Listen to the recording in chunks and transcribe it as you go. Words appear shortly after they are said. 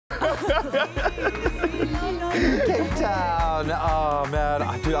Cape Town. Oh man,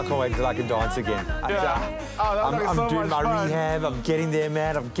 I can't wait till I can dance again. I'm doing my rehab. I'm getting there,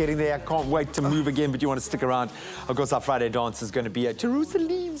 man. I'm getting there. I can't wait to move again. But you want to stick around? Of course, our Friday dance is going to be a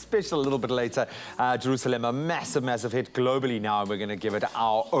Jerusalem special a little bit later. Jerusalem, a massive, massive hit globally now, and we're going to give it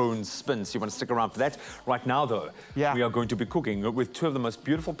our own spin. So you want to stick around for that. Right now, though, we are going to be cooking with two of the most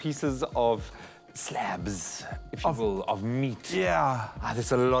beautiful pieces of slabs, if you will, of meat. Yeah.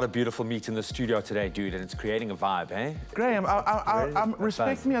 There's a lot of beautiful meat in the studio today, dude, and it's creating a vibe, eh? Graham,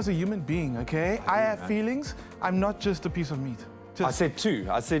 respect me as a human being, okay? I have feelings. I'm not just a piece of meat. I said two.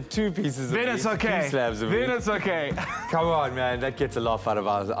 I said two pieces of meat. Then it's okay. Two slabs of meat. Then it's okay. Come on, man. That gets a laugh out of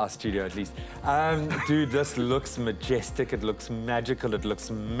our studio, at least. Dude, this looks majestic. It looks magical. It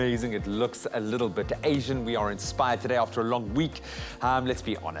looks amazing. It looks a little bit Asian. We are inspired today after a long week. Let's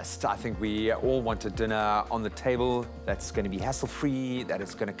be honest. I think we all want a dinner on the table that's going to be hassle-free, that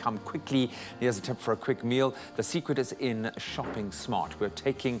is going to come quickly. Here's a tip for a quick meal. The secret is in shopping smart. We're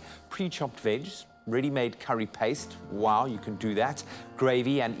taking pre-chopped veggies, ready-made curry paste. Wow, you can do that.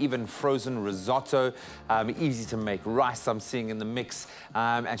 Gravy and even frozen risotto. Easy to make rice, I'm seeing in the mix.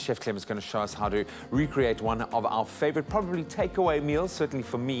 And Chef Clem is going to show us how to recreate one of our favorite, probably takeaway meals, certainly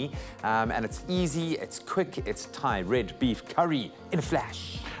for me. And it's easy, it's quick, it's Thai red beef curry in a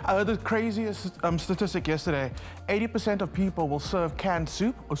flash. I heard the craziest statistic yesterday. 80% of people will serve canned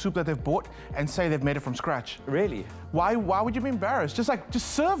soup or soup that they've bought and say they've made it from scratch. Really? Why would you be embarrassed?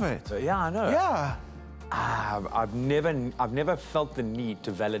 Just serve it. Yeah, I know. Yeah. I've never felt the need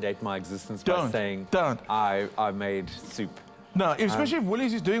to validate my existence by saying I made soup. No, especially if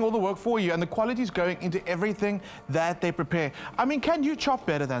Woolies is doing all the work for you and the quality is going into everything that they prepare. I mean, can you chop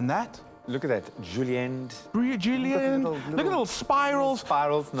better than that? Look at that, julienne. Julienne. Look at the little spirals.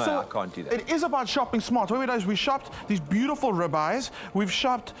 Spirals? No, so I can't do that. It is about shopping smart. What we do is we shopped these beautiful ribeyes. We've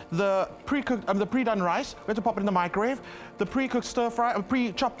shopped the pre-cooked, the pre-done rice. We have to pop it in the microwave. The pre-cooked stir fry,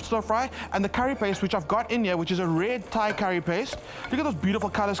 pre-chopped stir fry, and the curry paste, which I've got in here, which is a red Thai curry paste. Look at those beautiful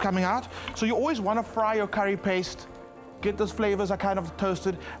colors coming out. So you always want to fry your curry paste. Get those flavors are kind of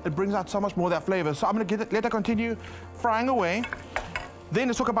toasted. It brings out so much more of that flavor. So I'm going to let that continue frying away. Then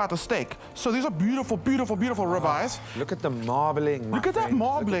let's talk about the steak. So these are beautiful, beautiful, beautiful ribeyes. Look at the marbling. Look at that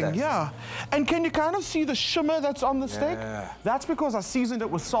marbling, yeah. And can you kind of see the shimmer that's on the steak? That's because I seasoned it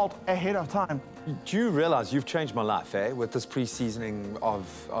with salt ahead of time. Do you realize you've changed my life, eh? With this pre-seasoning of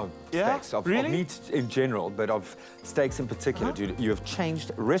steaks, of meat in general, but of steaks in particular, dude. You have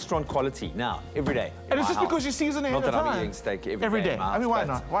changed restaurant quality now, every day. And it's just because you season it ahead of time. Not that I'm eating steak every day. I mean, why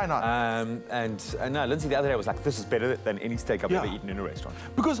not? Why not? And no, Lindsay the other day was like, this is better than any steak I've ever eaten in a restaurant.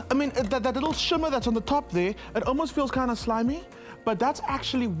 Because, I mean, that little shimmer that's on the top there, it almost feels kind of slimy, but that's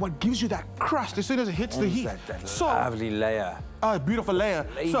actually what gives you that crust as soon as it hits the heat. That lovely layer. Oh, beautiful layer.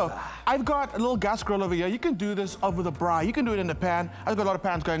 So, I've got a little gas grill over here. You can do this over the braai. You can do it in the pan. I've got a lot of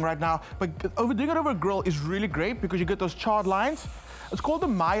pans going right now. But doing it over a grill is really great because you get those charred lines. It's called the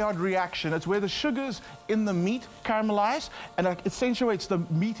Maillard reaction. It's where the sugars in the meat caramelize and it accentuates the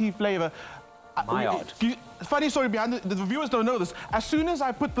meaty flavor. Maillard. Funny story behind it, the viewers don't know this. As soon as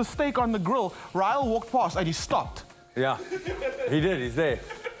I put the steak on the grill, Ryle walked past and he stopped. Yeah, he did, he's there.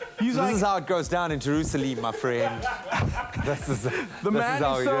 This is how it goes down in Jerusalem, my friend. This is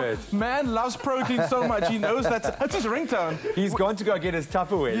how we do it. Man loves protein so much, he knows that's his ringtone. He's gone to go get his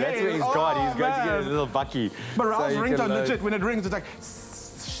Tupperware. Yeah, that's where he's gone. He's going to get his little bucky. But Ryle's ringtone, legit, when it rings, it's like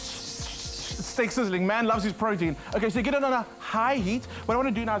steak sizzling. Man loves his protein. Okay, so you get it on a high heat. What I want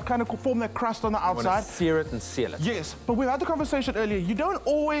to do now is kind of form that crust on the outside. Want to sear it and seal it. Yes, but we've had the conversation earlier. You don't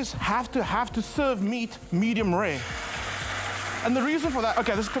always have to serve meat medium rare. And the reason for that,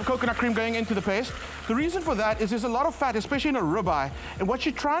 okay, this is coconut cream going into the paste. The reason for that is there's a lot of fat, especially in a ribeye. And what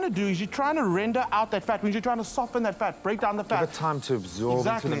you're trying to do is you're trying to render out that fat, means you're trying to soften that fat, break down the fat. Give it time to absorb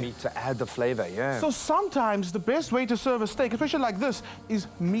into the meat, to add the flavor, yeah. So sometimes the best way to serve a steak, especially like this, is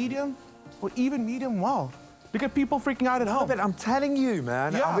medium or even medium well. Look at people freaking out at home. But I'm telling you,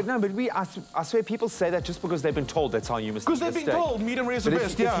 man. Yeah. I swear people say that just because they've been told that's how you must eat a steak. Because they've been told medium rare is the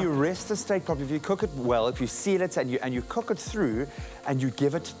best, If you rest the steak properly, if you cook it well, if you seal it and you cook it through and you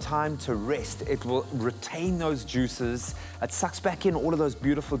give it time to rest, it will retain those juices. It sucks back in all of those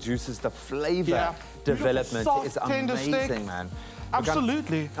beautiful juices. The flavor development is amazing, man.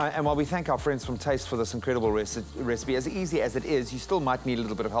 Absolutely. And while we thank our friends from Taste for this incredible recipe, as easy as it is, you still might need a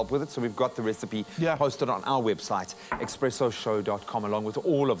little bit of help with it. So we've got the recipe posted on our website, expressoshow.com, along with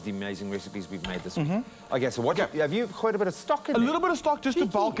all of the amazing recipes we've made this week. Okay, so have you quite a bit of stock in there? A little bit of stock just to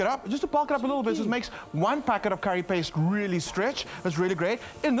bulk it up. Just to bulk it up a little bit. So it makes one packet of curry paste really stretch. That's really great.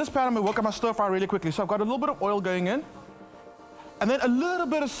 In this pan, I'm going to work on my stir fry really quickly. So I've got a little bit of oil going in. And then a little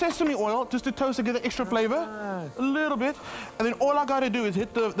bit of sesame oil just to toast to get the extra flavor. A little bit. And then all I gotta do is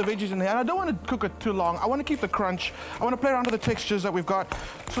hit the veggies in there. And I don't want to cook it too long. I want to keep the crunch. I want to play around with the textures that we've got.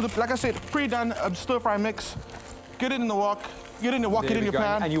 So like I said, pre-done stir-fry mix. Get it in the wok. Get it in the wok, get it in your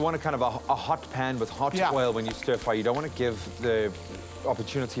pan. And you want a kind of a hot pan with hot oil when you stir fry. You don't want to give the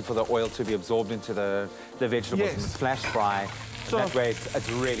opportunity for the oil to be absorbed into the vegetables and flash fry. So that way it's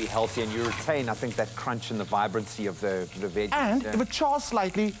really healthy and you retain, I think, that crunch and the vibrancy of the veg. And if it chars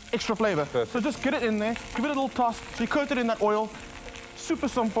slightly, extra flavor. Perfect. So just get it in there, give it a little toss, so you coat it in that oil. Super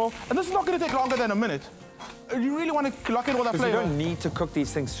simple. And this is not going to take longer than a minute. You really want to lock in all that flavor. You don't need to cook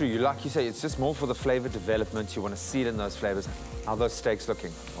these things through. Like you say, it's just more for the flavor development. You want to see it in those flavors. How are those steaks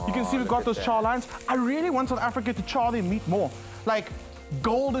looking? You can see we've got those char lines. I really want South Africa to char their meat more. Like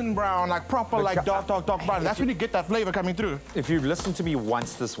golden brown, like proper, like dark brown. That's when you get that flavor coming through. If you've listened to me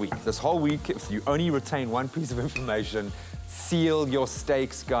once this week, this whole week, if you only retain one piece of information, seal your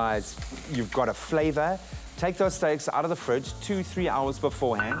steaks, guys. You've got a flavor. Take those steaks out of the fridge 2-3 hours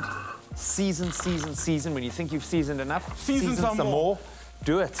beforehand. Season. When you think you've seasoned enough, season some more.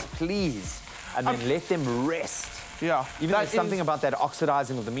 Do it, please. And then let them rest. Yeah. Even there's something about that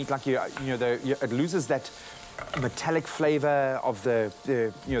oxidizing of the meat, like it loses that metallic flavor of the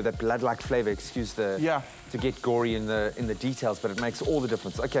that blood-like flavor. Excuse the to get gory in the details, but it makes all the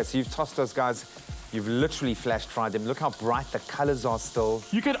difference. Okay, so you've tossed those guys. You've literally flash fried them. Look how bright the colors are still.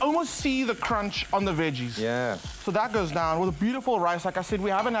 You can almost see the crunch on the veggies. Yeah. So that goes down with a beautiful rice. Like I said, we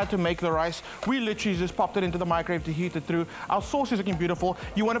haven't had to make the rice. We literally just popped it into the microwave to heat it through. Our sauce is looking beautiful.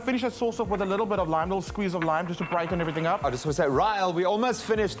 You want to finish that sauce off with a little bit of lime, a little squeeze of lime, just to brighten everything up. I just want to say, Ryle, we almost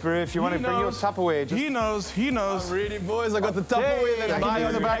finished, bro. If you want to bring your Tupperware. He knows. Oh, really, boys? I got the Tupperware.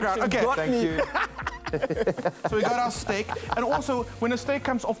 In the background. Okay. Thank you. So we got our steak, and also when the steak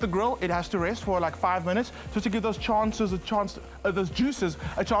comes off the grill, it has to rest for like 5 minutes, just to give those juices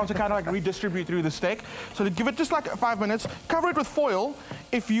a chance to kind of like redistribute through the steak. So to give it just like 5 minutes, cover it with foil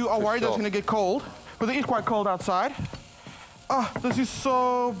if you are worried that it's going to get cold, but it is quite cold outside. Oh, this is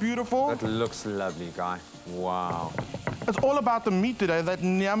so beautiful. That looks lovely, guy. Wow. It's all about the meat today. That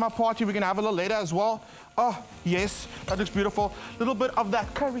nyama party we're going to have a little later as well. Oh, yes, that looks beautiful. A little bit of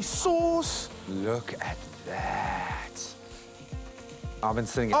that curry sauce. Look at that. I've been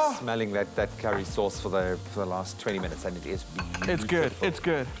sitting and smelling that curry sauce for the last 20 minutes, and it is beautiful. It's good, it's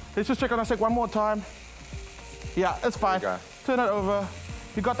good. Let's just check on our steak one more time. Yeah, it's fine. Turn it over.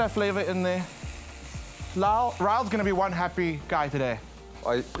 You got that flavor in there. Ryle's going to be one happy guy today.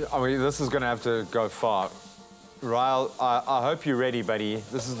 I mean, this is going to have to go far. Ryle, I hope you're ready, buddy.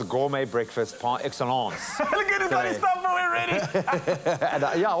 This is the gourmet breakfast par excellence. Look at his bloody Tupperware ready. And,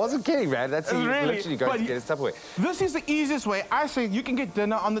 I wasn't kidding, man. That's literally going to get his Tupperware. This is the easiest way. I say you can get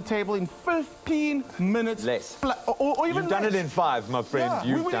dinner on the table in 15 minutes. Less. Or even You've done it in 5, my friend.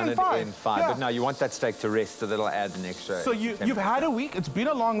 Yeah, You've done it in 5. Yeah. But now you want that steak to rest, so that'll add an extra. So you've had a week. It's been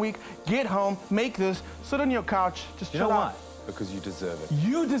a long week. Get home, make this, sit on your couch, just chill out. Because you deserve it.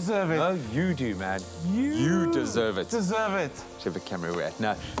 You deserve it. No, you do, man. You deserve it. Deserve it. Whichever camera we're at.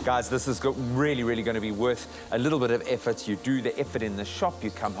 Now, guys, this is really, really going to be worth a little bit of effort. You do the effort in the shop,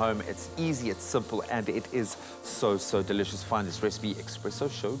 you come home, it's easy, it's simple, and it is so, so delicious. Find this recipe,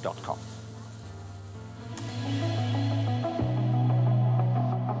 expressoshow.com.